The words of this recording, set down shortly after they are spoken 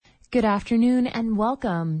Good afternoon and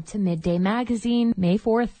welcome to Midday Magazine, May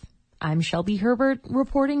 4th. I'm Shelby Herbert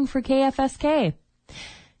reporting for KFSK.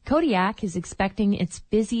 Kodiak is expecting its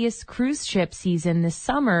busiest cruise ship season this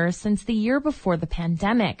summer since the year before the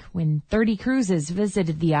pandemic, when 30 cruises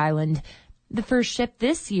visited the island. The first ship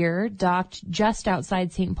this year docked just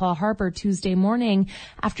outside St. Paul Harbor Tuesday morning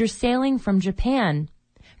after sailing from Japan.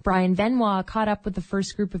 Brian Benoit caught up with the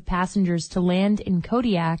first group of passengers to land in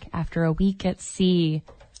Kodiak after a week at sea.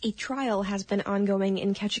 A trial has been ongoing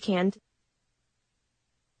in Ketchikan.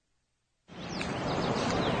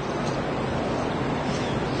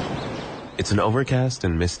 It's an overcast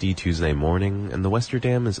and misty Tuesday morning, and the Wester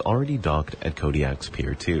Dam is already docked at Kodiak's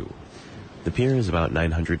Pier 2. The pier is about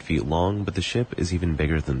 900 feet long, but the ship is even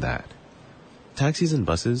bigger than that. Taxis and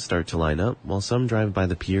buses start to line up, while some drive by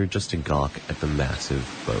the pier just to gawk at the massive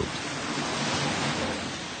boat.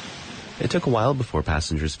 It took a while before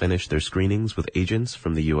passengers finished their screenings with agents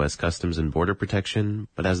from the U.S. Customs and Border Protection,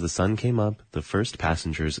 but as the sun came up, the first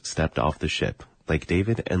passengers stepped off the ship, like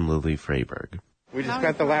David and Lily Freyberg. We just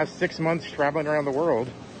spent the last 6 months traveling around the world,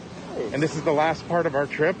 and this is the last part of our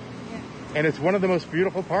trip, and it's one of the most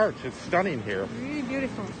beautiful parts. It's stunning here. Really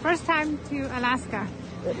beautiful. First time to Alaska.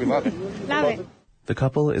 We love it. Love it. The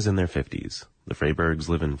couple is in their 50s. The Freybergs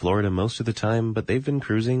live in Florida most of the time, but they've been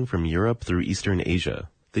cruising from Europe through Eastern Asia.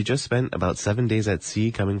 They just spent about 7 days at sea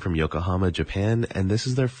coming from Yokohama, Japan, and this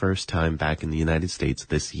is their first time back in the United States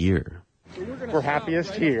this year. We're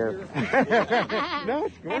happiest here. No,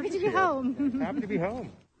 it's Happy to be home. Happy to be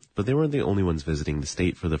home. But they weren't the only ones visiting the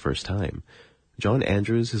state for the first time. John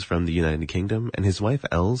Andrews is from the United Kingdom, and his wife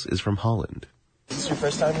Els is from Holland. Is this your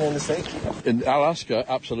first time here in the state? In Alaska,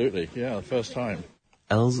 absolutely. Yeah, the first time.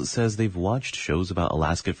 Els says they've watched shows about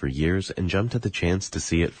Alaska for years and jumped at the chance to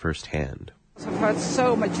see it firsthand. I've heard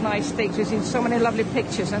so much nice things. We've seen so many lovely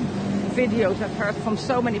pictures and videos. I've heard from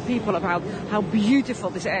so many people about how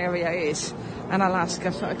beautiful this area is and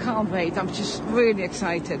Alaska. So I can't wait. I'm just really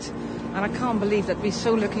excited. And I can't believe that we're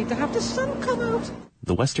so lucky to have the sun come out.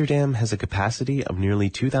 The Wester Dam has a capacity of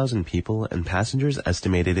nearly 2,000 people, and passengers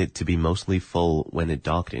estimated it to be mostly full when it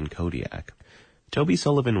docked in Kodiak. Toby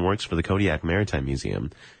Sullivan works for the Kodiak Maritime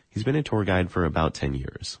Museum. He's been a tour guide for about 10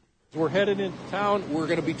 years. We're headed into town. We're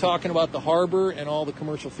going to be talking about the harbor and all the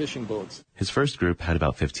commercial fishing boats. His first group had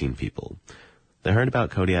about 15 people. They heard about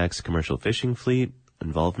Kodiak's commercial fishing fleet,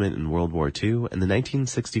 involvement in World War II, and the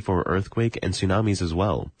 1964 earthquake and tsunamis as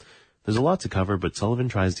well. There's a lot to cover, but Sullivan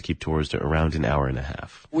tries to keep tours to around an hour and a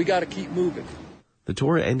half. We got to keep moving. The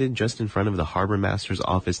tour ended just in front of the harbor master's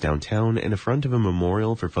office downtown and in front of a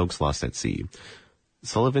memorial for folks lost at sea.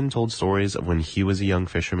 Sullivan told stories of when he was a young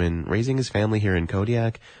fisherman, raising his family here in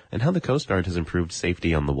Kodiak, and how the Coast Guard has improved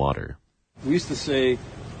safety on the water. We used to say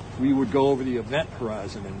we would go over the event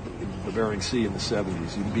horizon in the Bering Sea in the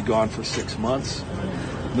 70s. You'd be gone for 6 months.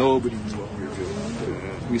 Nobody knew what we were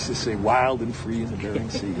doing. We used to say wild and free in the Bering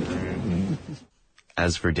Sea.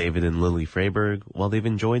 As for David and Lily Freyberg, while they've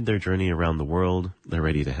enjoyed their journey around the world, they're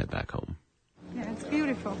ready to head back home. Yeah, it's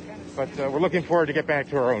beautiful. But we're looking forward to get back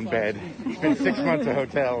to our own bed. It's been 6 months of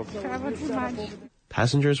hotels. Travel too much.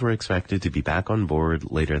 Passengers were expected to be back on board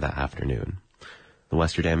later that afternoon. The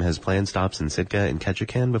Wester Dam has planned stops in Sitka and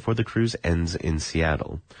Ketchikan before the cruise ends in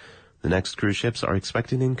Seattle. The next cruise ships are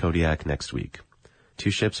expected in Kodiak next week. 2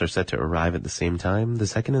 ships are set to arrive at the same time, the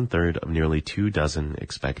second and third of nearly 24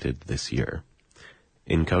 expected this year.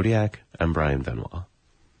 In Kodiak, I'm Brian Benoit.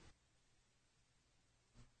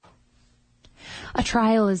 A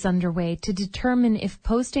trial is underway to determine if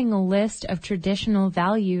posting a list of traditional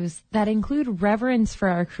values that include reverence for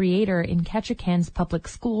our Creator in Ketchikan's public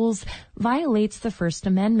schools violates the First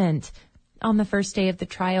Amendment. On the first day of the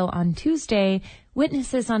trial on Tuesday,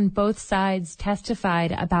 witnesses on both sides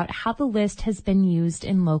testified about how the list has been used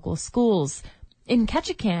in local schools. In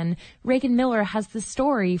Ketchikan, Reagan Miller has the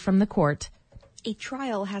story from the court. A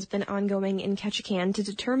trial has been ongoing in Ketchikan to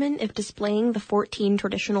determine if displaying the 14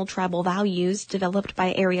 traditional tribal values developed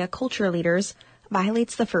by area culture leaders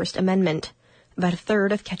violates the First Amendment. About a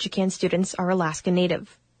third of Ketchikan students are Alaska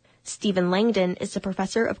Native. Stephen Langdon is a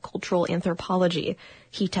professor of cultural anthropology.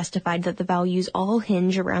 He testified that the values all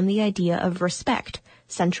hinge around the idea of respect,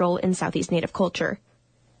 central in Southeast Native culture.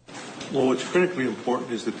 Well, what's critically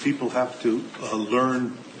important is that people have to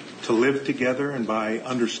learn to live together, and by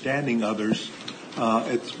understanding others,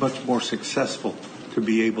 it's much more successful to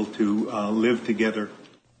be able to live together.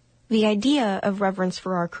 The idea of reverence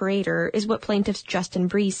for our Creator is what plaintiffs Justin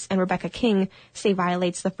Brees and Rebecca King say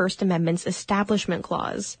violates the First Amendment's Establishment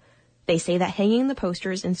Clause. They say that hanging the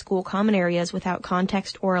posters in school common areas without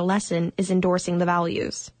context or a lesson is endorsing the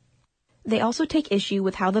values. They also take issue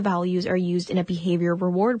with how the values are used in a behavior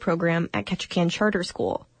reward program at Ketchikan Charter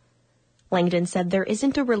School. Langdon said there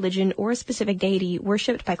isn't a religion or a specific deity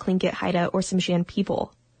worshipped by Tlingit, Haida, or Tsimshian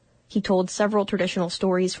people. He told several traditional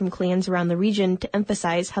stories from clans around the region to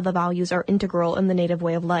emphasize how the values are integral in the native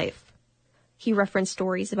way of life. He referenced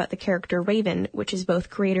stories about the character Raven, which is both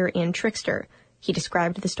creator and trickster. He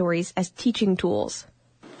described the stories as teaching tools.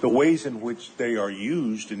 The ways in which they are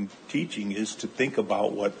used in teaching is to think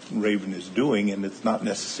about what Raven is doing, and it's not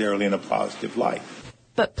necessarily in a positive light.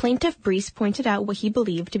 But Plaintiff Brees pointed out what he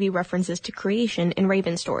believed to be references to creation in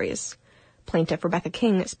Raven stories. Plaintiff Rebecca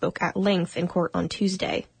King spoke at length in court on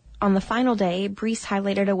Tuesday. On the final day, Brees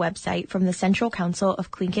highlighted a website from the Central Council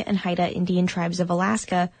of Tlingit and Haida Indian Tribes of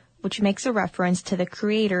Alaska, which makes a reference to the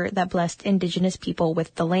creator that blessed indigenous people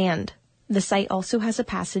with the land. The site also has a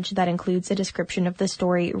passage that includes a description of the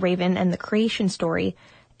story Raven and the Creation Story,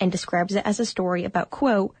 and describes it as a story about,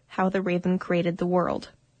 quote, how the raven created the world.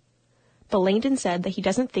 But Langdon said that he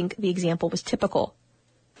doesn't think the example was typical.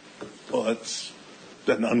 Well, that's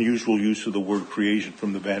an unusual use of the word creation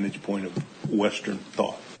from the vantage point of Western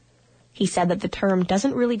thought. He said that the term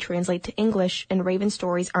doesn't really translate to English, and Raven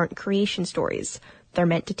stories aren't creation stories. They're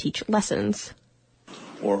meant to teach lessons.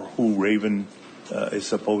 Or who Raven is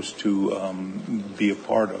supposed to be a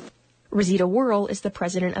part of. Rosita Worrell is the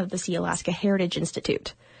president of the Sea Alaska Heritage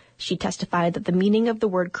Institute. She testified that the meaning of the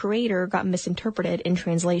word creator got misinterpreted in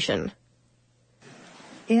translation.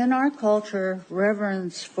 In our culture,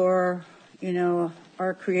 reverence for,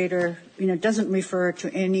 our creator, doesn't refer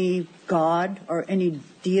to any god or any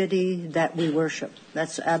deity that we worship.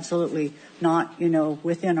 That's absolutely not,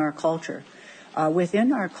 within our culture.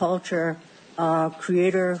 Within our culture,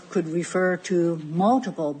 creator could refer to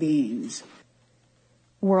multiple beings.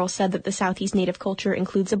 Worrell said that the Southeast Native culture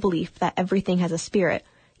includes a belief that everything has a spirit,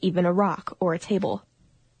 even a rock or a table.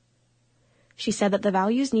 She said that the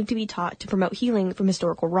values need to be taught to promote healing from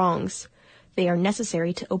historical wrongs. They are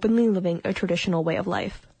necessary to openly living a traditional way of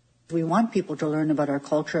life. We want people to learn about our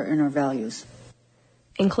culture and our values.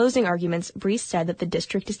 In closing arguments, Brees said that the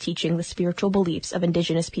district is teaching the spiritual beliefs of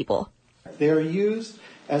indigenous people. They are used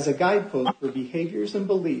as a guidepost for behaviors and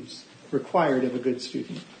beliefs required of a good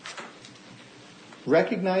student.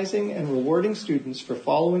 Recognizing and rewarding students for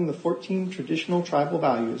following the 14 traditional tribal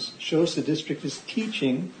values shows the district is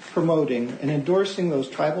teaching, promoting, and endorsing those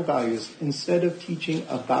tribal values instead of teaching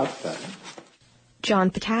about them.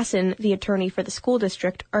 John Patassin, the attorney for the school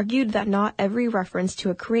district, argued that not every reference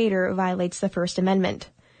to a creator violates the First Amendment.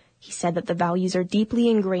 He said that the values are deeply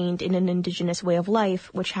ingrained in an indigenous way of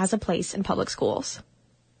life, which has a place in public schools.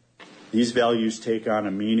 These values take on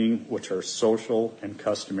a meaning which are social and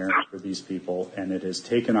customary for these people, and it has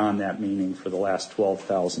taken on that meaning for the last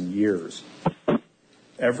 12,000 years.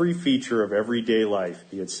 Every feature of everyday life,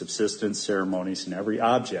 be it subsistence ceremonies, and every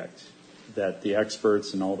object that the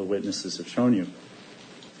experts and all the witnesses have shown you,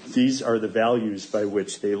 these are the values by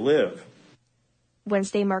which they live.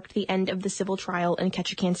 Wednesday marked the end of the civil trial in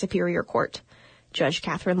Ketchikan Superior Court. Judge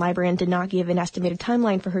Catherine Librand did not give an estimated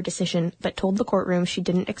timeline for her decision, but told the courtroom she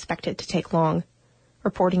didn't expect it to take long.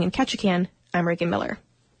 Reporting in Ketchikan, I'm Reagan Miller.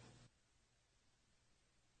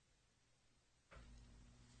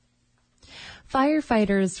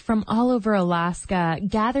 Firefighters from all over Alaska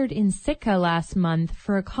gathered in Sitka last month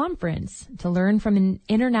for a conference to learn from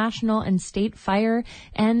international and state fire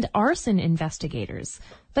and arson investigators.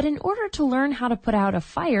 But in order to learn how to put out a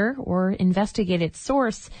fire or investigate its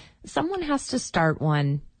source, someone has to start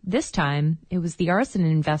one. This time, it was the arson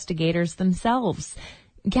investigators themselves.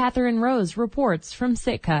 Catherine Rose reports from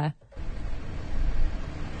Sitka.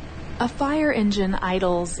 A fire engine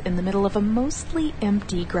idles in the middle of a mostly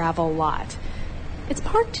empty gravel lot. It's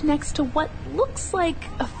parked next to what looks like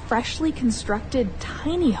a freshly constructed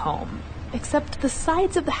tiny home, except the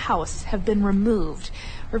sides of the house have been removed,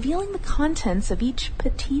 revealing the contents of each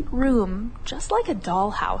petite room, just like a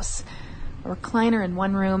dollhouse. A recliner in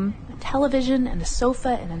one room, a television and a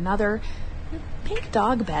sofa in another, a pink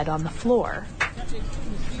dog bed on the floor.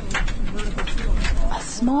 A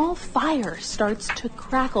small fire starts to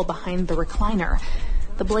crackle behind the recliner.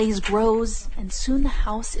 The blaze grows, and soon the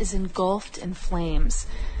house is engulfed in flames.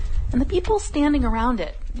 And the people standing around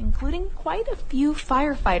it, including quite a few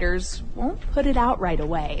firefighters, won't put it out right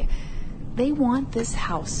away. They want this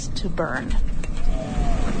house to burn.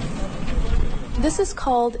 This is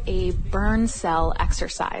called a burn cell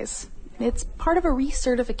exercise. It's part of a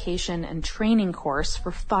recertification and training course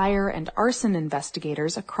for fire and arson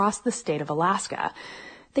investigators across the state of Alaska.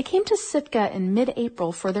 They came to Sitka in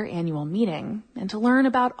mid-April for their annual meeting and to learn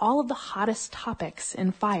about all of the hottest topics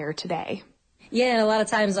in fire today. Yeah, and a lot of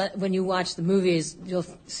times when you watch the movies, you'll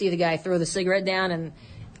see the guy throw the cigarette down and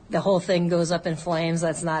the whole thing goes up in flames.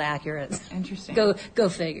 That's not accurate. Interesting. Go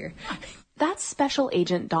figure. That's Special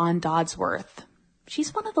Agent Dawn Dodsworth.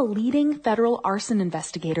 She's one of the leading federal arson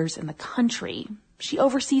investigators in the country. She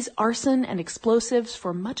oversees arson and explosives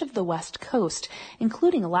for much of the West Coast,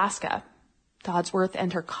 including Alaska. Dodsworth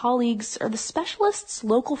and her colleagues are the specialists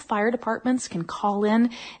local fire departments can call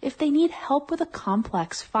in if they need help with a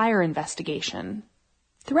complex fire investigation.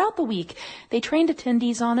 Throughout the week, they trained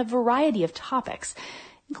attendees on a variety of topics,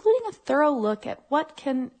 including a thorough look at what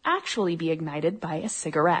can actually be ignited by a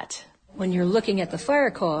cigarette. When you're looking at the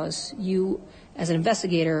fire cause, you, as an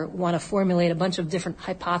investigator, want to formulate a bunch of different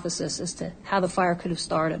hypotheses as to how the fire could have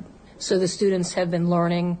started. So the students have been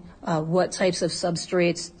learning what types of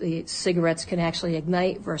substrates the cigarettes can actually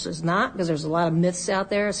ignite versus not, because there's a lot of myths out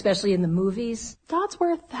there, especially in the movies.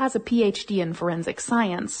 Dodsworth has a PhD in forensic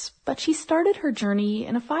science, but she started her journey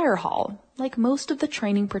in a fire hall, like most of the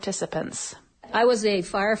training participants. I was a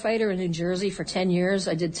firefighter in New Jersey for 10 years.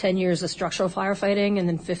 I did 10 years of structural firefighting and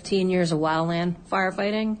then 15 years of wildland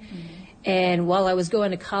firefighting. And while I was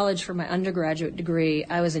going to college for my undergraduate degree,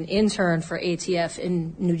 I was an intern for ATF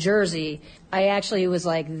in New Jersey. I actually was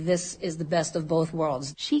like, this is the best of both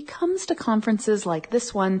worlds. She comes to conferences like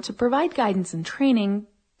this one to provide guidance and training,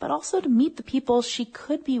 but also to meet the people she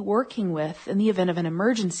could be working with in the event of an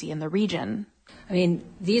emergency in the region. I mean,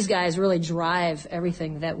 these guys really drive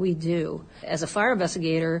everything that we do. As a fire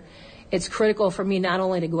investigator, it's critical for me not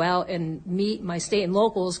only to go out and meet my state and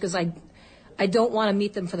locals, because I don't want to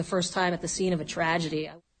meet them for the first time at the scene of a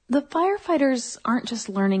tragedy. The firefighters aren't just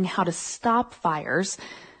learning how to stop fires.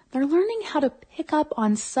 They're learning how to pick up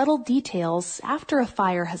on subtle details after a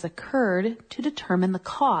fire has occurred to determine the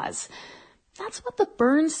cause. That's what the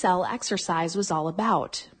burn cell exercise was all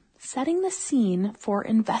about, setting the scene for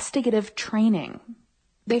investigative training.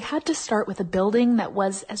 They had to start with a building that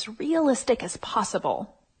was as realistic as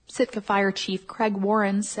possible. Sitka Fire Chief Craig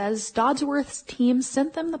Warren says Dodsworth's team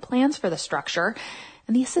sent them the plans for the structure,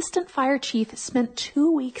 and the assistant fire chief spent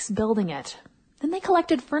 2 weeks building it. Then they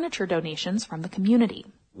collected furniture donations from the community.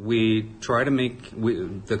 We try to make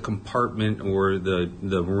the compartment or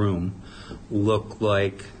the room look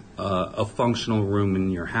like a functional room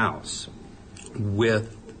in your house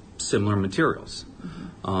with similar materials.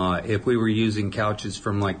 If we were using couches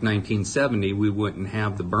from like 1970, we wouldn't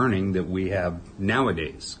have the burning that we have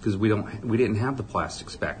nowadays because we didn't have the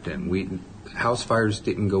plastics back then. House fires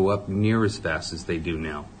didn't go up near as fast as they do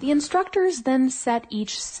now. The instructors then set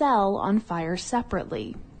each cell on fire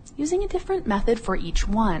separately, using a different method for each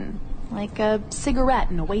one, like a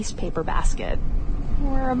cigarette in a waste paper basket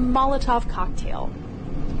or a Molotov cocktail.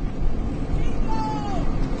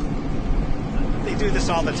 They do this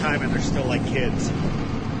all the time and they're still like kids.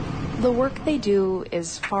 The work they do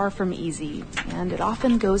is far from easy, and it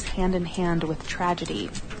often goes hand in hand with tragedy.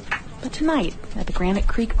 But tonight, at the Granite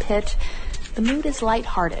Creek Pit, the mood is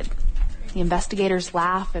lighthearted. The investigators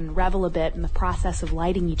laugh and revel a bit in the process of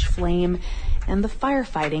lighting each flame and the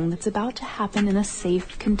firefighting that's about to happen in a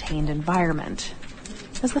safe, contained environment.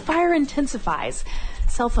 As the fire intensifies,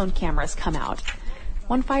 cell phone cameras come out.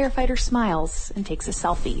 One firefighter smiles and takes a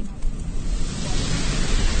selfie.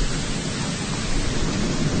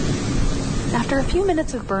 After a few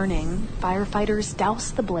minutes of burning, firefighters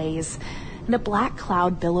douse the blaze, and a black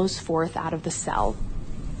cloud billows forth out of the cell.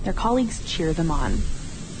 Their colleagues cheer them on.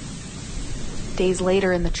 Days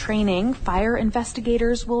later in the training, fire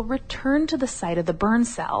investigators will return to the site of the burn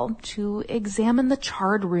cell to examine the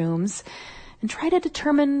charred rooms and try to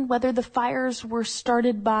determine whether the fires were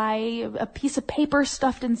started by a piece of paper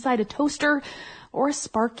stuffed inside a toaster or a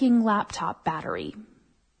sparking laptop battery.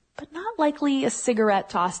 But not likely a cigarette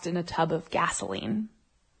tossed in a tub of gasoline.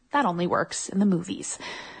 That only works in the movies.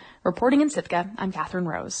 Reporting in Sitka, I'm Catherine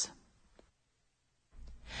Rose.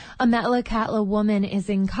 A Metlakatla woman is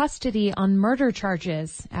in custody on murder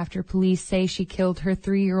charges after police say she killed her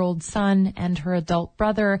 3-year-old son and her adult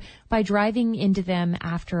brother by driving into them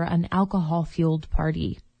after an alcohol-fueled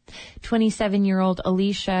party. 27-year-old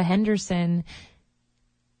Alicia Henderson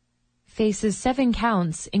faces 7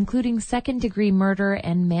 counts, including second-degree murder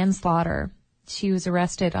and manslaughter. She was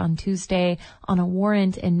arrested on Tuesday on a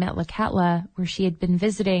warrant in Metlakatla, where she had been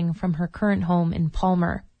visiting from her current home in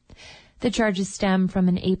Palmer. The charges stem from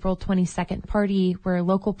an April 22nd party where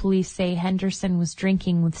local police say Henderson was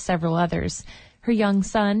drinking with several others. Her young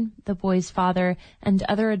son, the boy's father, and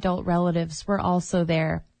other adult relatives were also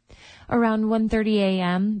there. Around 1:30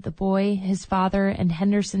 a.m., the boy, his father, and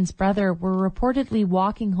Henderson's brother were reportedly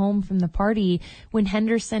walking home from the party when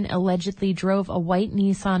Henderson allegedly drove a white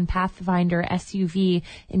Nissan Pathfinder SUV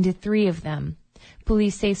into 3 of them.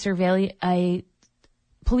 Police say surveillance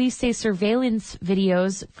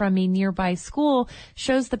videos from a nearby school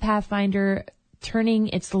shows the Pathfinder turning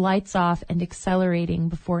its lights off and accelerating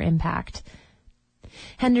before impact.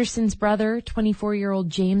 Henderson's brother, 24-year-old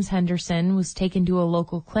James Henderson, was taken to a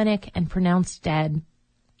local clinic and pronounced dead.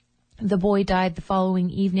 The boy died the following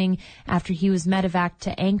evening after he was medevaced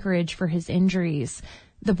to Anchorage for his injuries.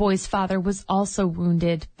 The boy's father was also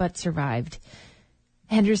wounded but survived.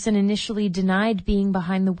 Henderson initially denied being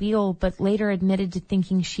behind the wheel, but later admitted to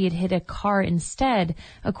thinking she had hit a car instead,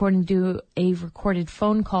 according to a recorded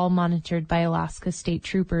phone call monitored by Alaska State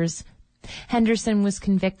Troopers. Henderson was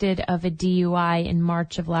convicted of a DUI in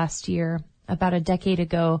March of last year. About a decade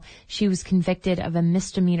ago, she was convicted of a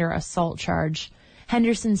misdemeanor assault charge.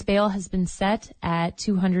 Henderson's bail has been set at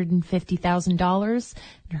 $250,000,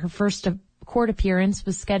 and her first court appearance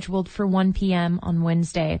was scheduled for 1 p.m. on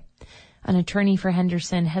Wednesday. An attorney for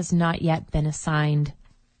Henderson has not yet been assigned.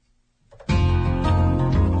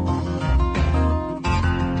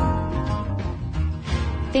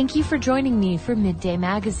 Thank you for joining me for Midday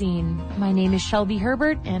Magazine. My name is Shelby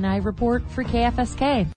Herbert, and I report for KFSK.